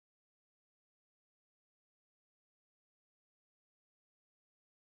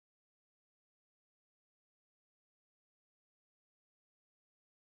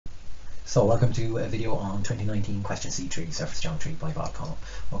So welcome to a video on 2019 question C3 surface geometry by Vodcom.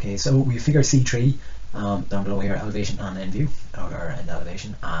 Okay, so we figure C3 down below here, elevation and end view, outer end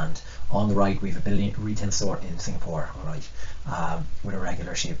elevation, and on the right we have a building retail store in Singapore, alright, with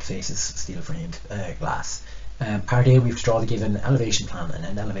irregular shaped faces, steel framed glass. Part A, we have to draw the given elevation plan and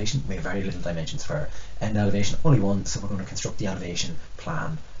end elevation. We have very little dimensions for end elevation, only one, so we're going to construct the elevation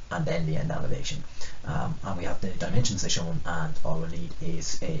plan and then the end elevation. And we have the dimensions as shown, and all we need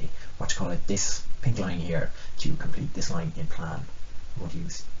is this pink line here to complete this line in plan. We'll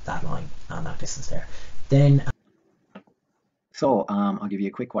use that line and that distance there. Then I'll give you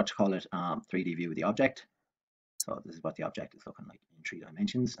a quick 3D view of the object. So this is what the object is looking like in 3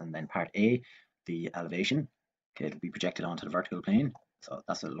 dimensions, and then part A, the elevation. Okay, it'll be projected onto the vertical plane, so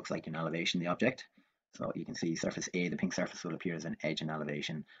that's what it looks like in elevation, the object. So you can see surface A, the pink surface, will appear as an edge in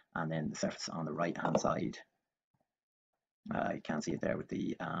elevation, and then the surface on the right hand side, you can't see it there with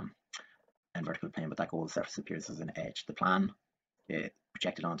the end vertical plane, but that gold surface appears as an edge. The plan,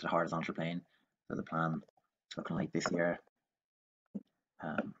 projected onto the horizontal plane, so the plan is looking like this here.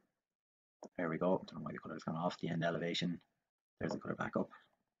 There we go. Don't know why the colour has gone off. The end elevation, there's the colour back up.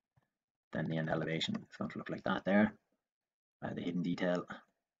 Then the end elevation is going to look like that there. The hidden detail.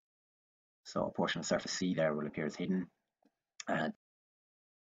 So a portion of surface C there will appear as hidden.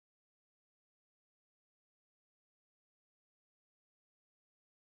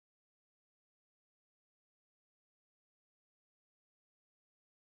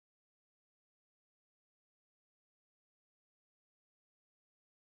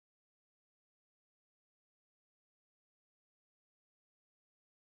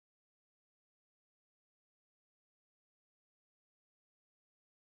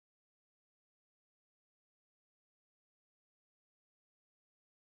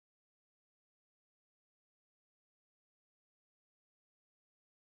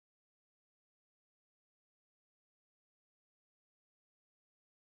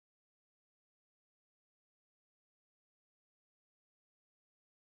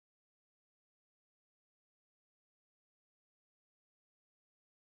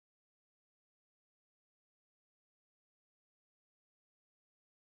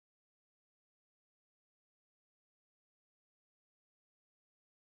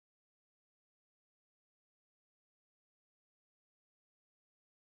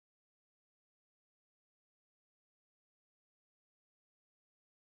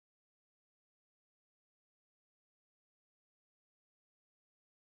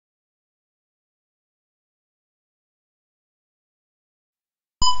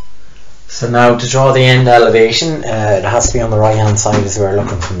 So now to draw the end elevation, it has to be on the right hand side as we're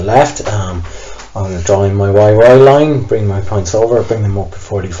looking from the left. I'm going to draw in my YY line, bring my points over, bring them up at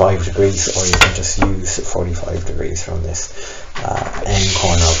 45 degrees, or you can just use 45 degrees from this end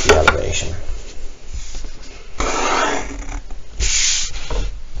corner of the elevation.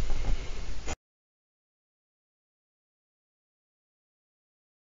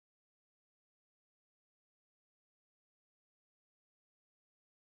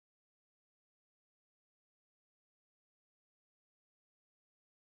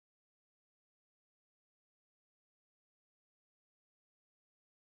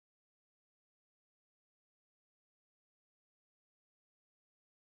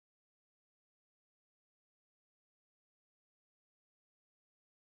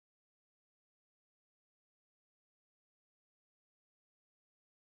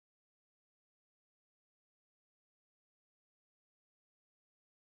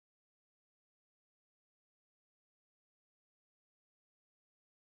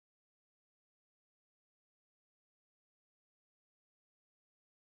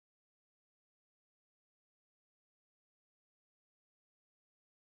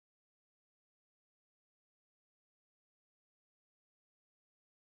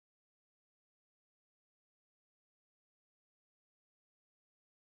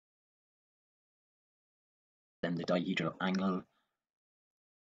 Then the dihedral angle.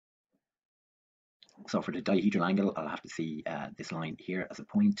 So for the dihedral angle, I'll have to see this line here as a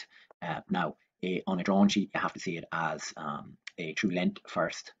point. Now, on a drawing sheet, you have to see it as a true length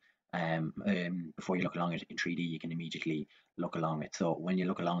first. Before you look along it in 3D, you can immediately look along it. So when you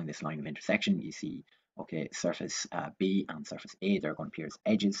look along this line of intersection, you see, okay, surface B and surface A, they're going to appear as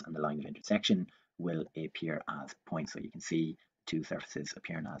edges, and the line of intersection will appear as points. So you can see two surfaces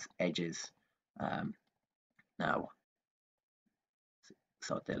appearing as edges. Now,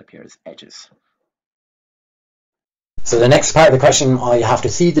 so they'll appear as edges. So the next part of the question, I have to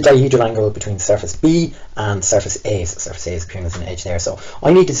see the dihedral angle between surface B and surface A. So surface A is appearing as an edge there. So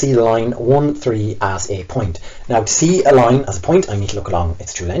I need to see the line 1, 3 as a point. Now to see a line as a point, I need to look along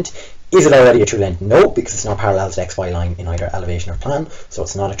its true length. Is it already a true length? No, because it's not parallel to the XY line in either elevation or plan, so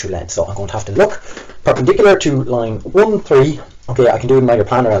it's not a true length. So I'm going to have to look perpendicular to line 1, 3. Okay, I can do it in either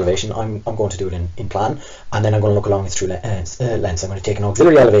plan or elevation. I'm going to do it in plan, and then I'm going to look along its true length. So I'm going to take an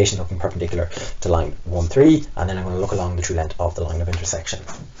auxiliary elevation looking perpendicular to line 1, 3, and then I'm going to look along the true length of the line of intersection.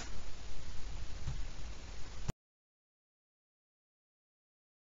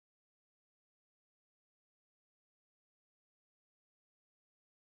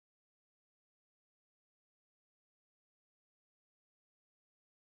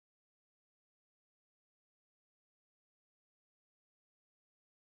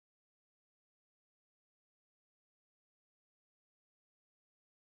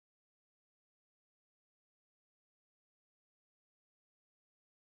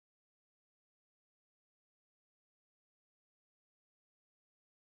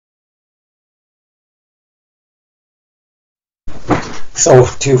 So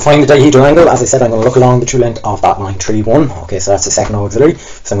to find the dihedral angle, as I said, I'm going to look along the true length of that line 3, 1. Okay, so that's the second auxiliary.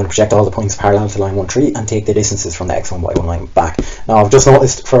 So I'm going to project all the points parallel to line 1, 3 and take the distances from the x1, y1 line back. Now I've just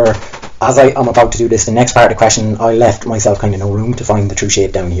noticed as I am about to do this, the next part of the question, I left myself kind of no room to find the true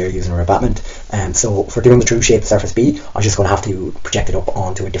shape down here using a rebatment. So for doing the true shape of surface B, I'm just going to have to project it up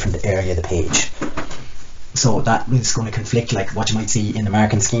onto a different area of the page. So that is going to conflict, like what you might see in the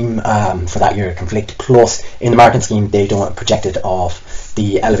marking scheme for that year conflict, plus in the marking scheme they don't project it off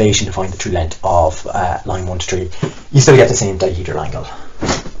the elevation to find the true length of line 1 to 3. You still get the same dihedral angle.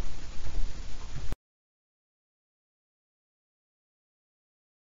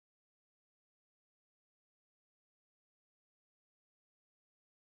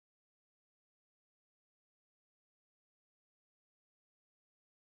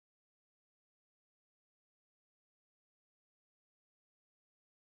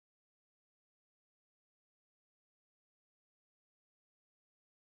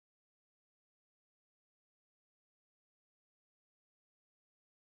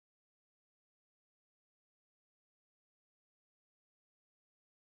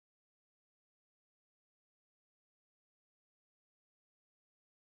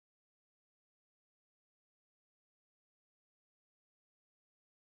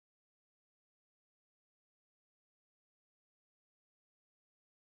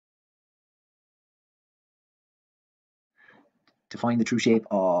 To find the true shape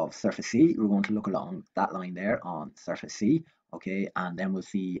of surface C, we're going to look along that line there on surface C, okay, and then we'll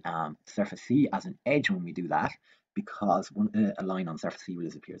see surface C as an edge when we do that, because a line on surface C will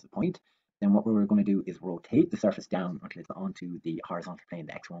disappear as a point. Then what we're going to do is rotate the surface down until it's onto the horizontal plane,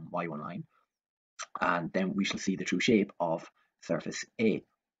 the x1, y1 line, and then we shall see the true shape of surface A.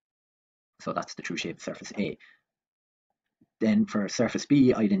 So that's the true shape of surface A. Then for surface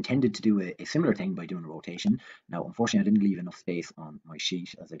B, I'd intended to do a similar thing by doing a rotation. Now, unfortunately, I didn't leave enough space on my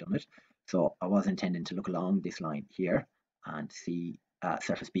sheet as I done it. So I was intending to look along this line here and see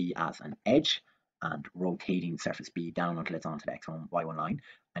surface B as an edge and rotating surface B down until it's onto the x1, y1 line,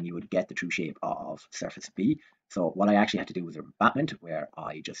 and you would get the true shape of surface B. So what I actually had to do was a rebatment where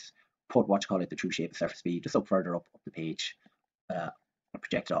I just put what you call it, the true shape of surface B, just up further up the page,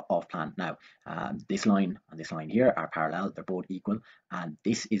 projected off plan. Now this line and this line here are parallel, they're both equal, and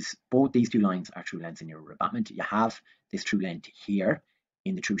both these two lines are true lengths in your rebatment. You have this true length here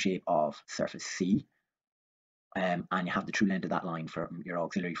in the true shape of surface C, and you have the true length of that line for your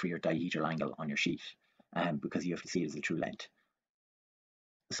auxiliary for your dihedral angle on your sheet, because you have to see it as a true length.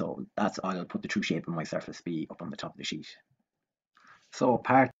 So I'll put the true shape of my surface B up on the top of the sheet. So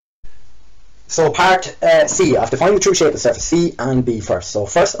part C, I have to find the true shape of surface C and B first. So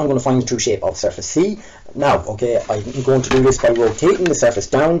first I'm going to find the true shape of surface C. Now, okay, I'm going to do this by rotating the surface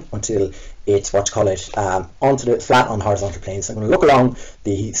down until it's onto the flat on the horizontal plane. So I'm going to look along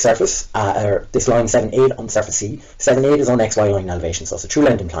the surface, or this line 7, 8 on surface C. 7, 8 is on XY line elevation, so it's a true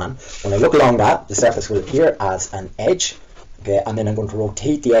length in plan. When I look along that, the surface will appear as an edge, okay, and then I'm going to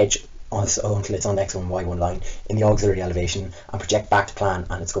rotate the edge until it's on the x1, y1 line in the auxiliary elevation and project back to plan,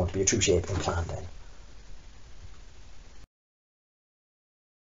 and it's going to be a true shape in plan then.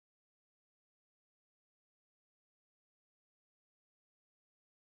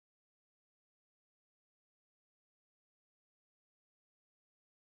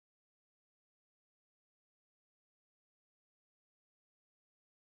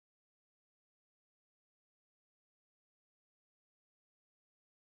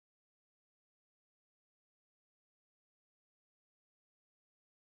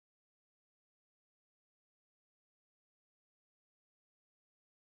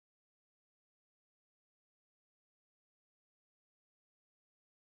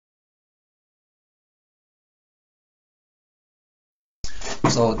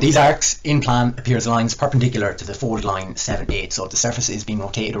 So these arcs in plan appear as lines perpendicular to the fold line 7-8. So if the surface is being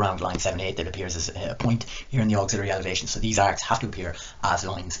rotated around line 7-8, that appears as a point here in the auxiliary elevation. So these arcs have to appear as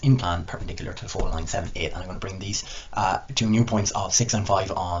lines in plan perpendicular to the fold line 7-8. And I'm going to bring these two new points of 6 and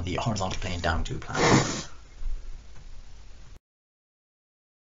 5 on the horizontal plane down to plan.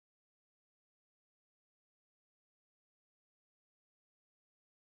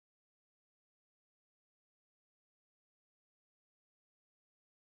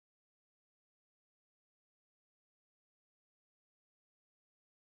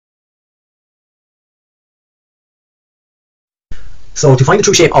 So to find the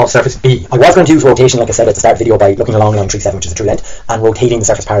true shape of surface B, I was going to use rotation, like I said at the start of the video, by looking along line 37, which is the true length, and rotating the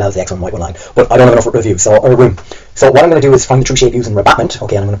surface parallel to the x1, y1 line. But I don't have enough room. So what I'm going to do is find the true shape using rebatment.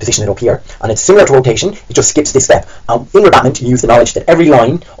 Okay, and I'm going to position it up here. And it's similar to rotation, it just skips this step. In rebatment, you use the knowledge that every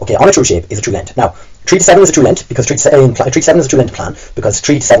line, okay, on a true shape is a true length. Now, 3 to 7 is a true length because 3 to 7 is a true length plan because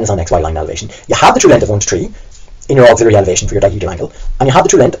 3 to 7 is on xy line elevation. You have the true length of 1 to 3 in your auxiliary elevation for your dihedral angle, and you have the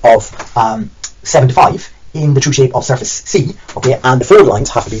true length of 7 to 5 in the true shape of surface C, okay, and the fold lines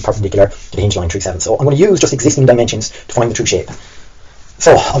have to be perpendicular to the hinge line 3-7. So I'm going to use just existing dimensions to find the true shape.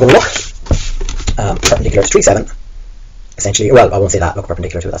 So I'm going to look perpendicular to 3-7, essentially. Well, I won't say that, look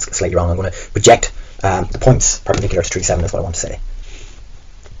perpendicular to it, that's slightly wrong. I'm going to project the points perpendicular to 3-7 is what I want to say.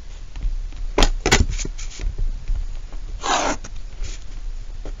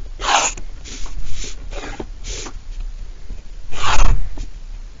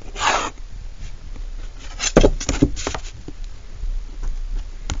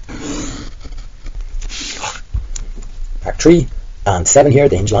 Arc 3 and 7 here,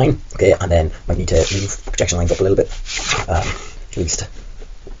 the hinge line, okay, and then might need to move projection lines up a little bit, at least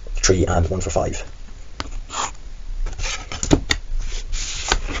 3 and 1 for 5.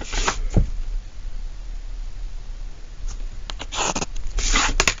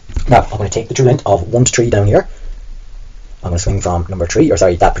 Now I'm going to take the true length of 1 to 3 down here. I'm going to swing from number 3, or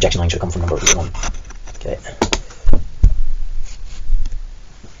sorry, that projection line should come from number 1. Okay.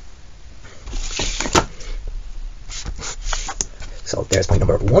 So there's point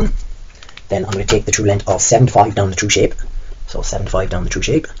number 1. Then I'm going to take the true length of 7 to 5 down the true shape. So 7 to 5 down the true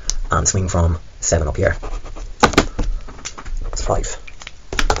shape and swing from 7 up here. That's 5.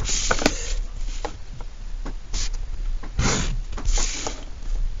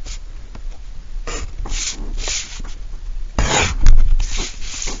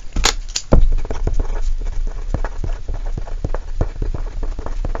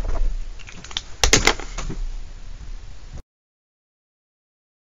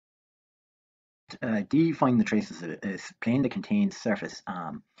 D, find the traces of a plane that contains surface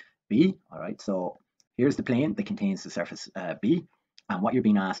B. Alright, so here's the plane that contains the surface B, and what you're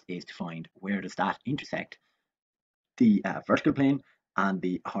being asked is to find where does that intersect the vertical plane and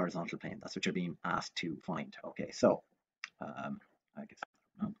the horizontal plane. That's what you're being asked to find. Okay, so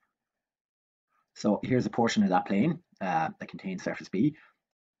so here's a portion of that plane that contains surface B.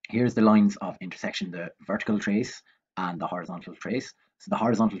 Here's the lines of intersection, the vertical trace and the horizontal trace. So the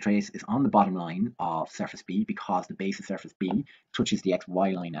horizontal trace is on the bottom line of surface B because the base of surface B touches the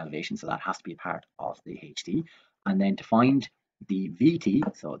xy line elevation, so that has to be a part of the HT. And then to find the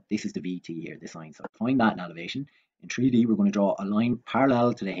VT, so this is the VT here, this line, so to find that in elevation, in 3D we're going to draw a line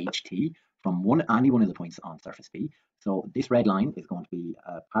parallel to the HT from any one of the points on surface B. So this red line is going to be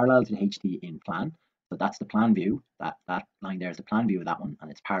parallel to the HT in plan. So that's the plan view, that line there is the plan view of that one, and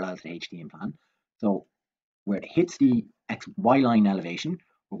it's parallel to the HT in plan. So where it hits the xy line elevation,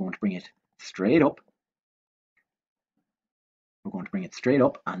 we're going to bring it straight up. We're going to bring it straight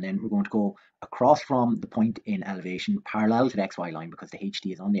up, and then we're going to go across from the point in elevation parallel to the xy line because the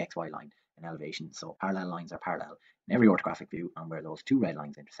HT is on the xy line in elevation. So parallel lines are parallel in every orthographic view, and where those two red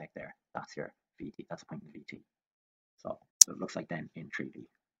lines intersect there, that's your VT. That's a point in VT. So it looks like then in 3D.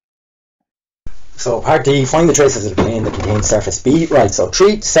 So part D, find the traces of the plane that contains surface B. Right, so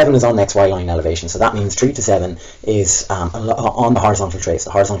 3 to 7 is on xy line elevation, so that means 3 to 7 is on the horizontal trace.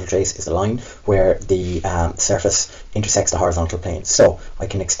 The horizontal trace is the line where the surface intersects the horizontal plane. So I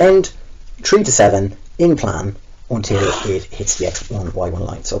can extend 3 to 7 in plan until it hits the x1, y1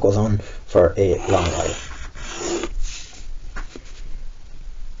 line. So it goes on for a long while.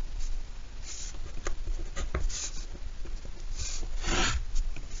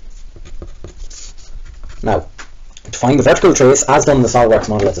 Now, to find the vertical trace, as done in the SolidWorks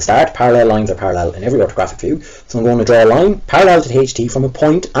model at the start, parallel lines are parallel in every orthographic view. So I'm going to draw a line parallel to the HT from a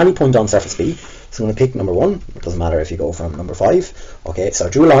point, any point on surface B. So I'm going to pick number 1. It doesn't matter if you go from number 5. Okay, so I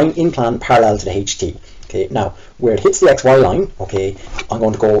drew a line in plan parallel to the HT. Okay, now where it hits the XY line, okay, I'm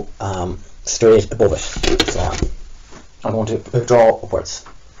going to go straight above it. So I'm going to draw upwards.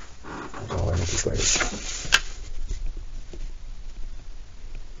 I don't know where my T-squared is.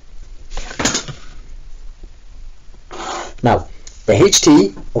 Now, the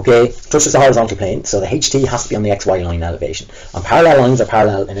HT, okay, touches the horizontal plane, so the HT has to be on the XY line elevation. And parallel lines are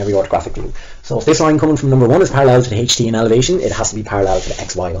parallel in every orthographic view. So if this line coming from number 1 is parallel to the HT in elevation, it has to be parallel to the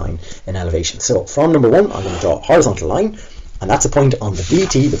XY line in elevation. So from number 1, I'm going to draw a horizontal line, and that's a point on the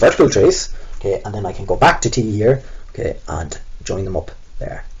VT, the vertical trace, okay, and then I can go back to T here, okay, and join them up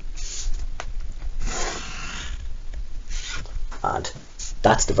there. And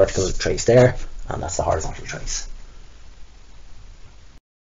that's the vertical trace there, and that's the horizontal trace.